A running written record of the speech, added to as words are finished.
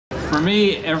For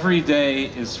me, every day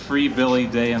is Free Billy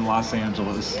Day in Los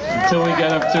Angeles until we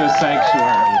get up to a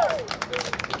sanctuary.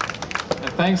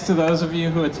 And thanks to those of you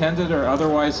who attended or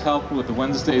otherwise helped with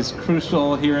Wednesday's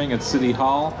crucial hearing at City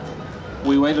Hall.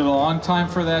 We waited a long time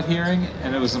for that hearing,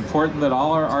 and it was important that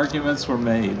all our arguments were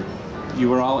made. You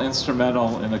were all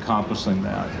instrumental in accomplishing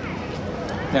that.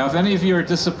 Now, if any of you are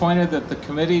disappointed that the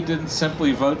committee didn't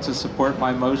simply vote to support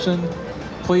my motion,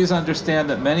 please understand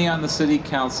that many on the City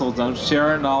Council don't share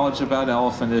our knowledge about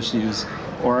elephant issues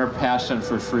or our passion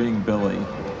for freeing Billy.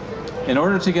 In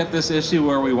order to get this issue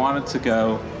where we want it to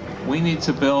go, we need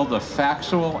to build a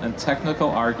factual and technical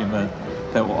argument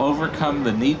that will overcome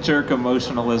the knee-jerk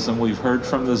emotionalism we've heard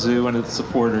from the zoo and its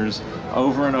supporters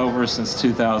over and over since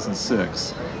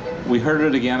 2006. We heard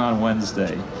it again on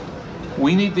Wednesday.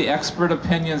 We need the expert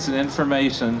opinions and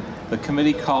information the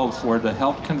committee called for to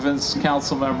help convince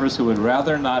council members who would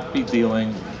rather not be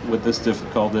dealing with this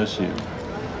difficult issue.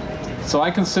 So I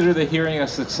consider the hearing a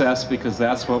success because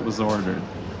that's what was ordered.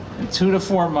 In 2 to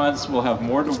 4 months, we'll have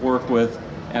more to work with,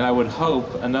 and I would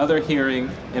hope another hearing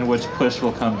in which push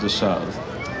will come to shove.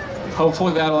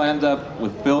 Hopefully that'll end up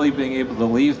with Billy being able to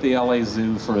leave the LA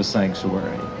Zoo for a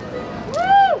sanctuary.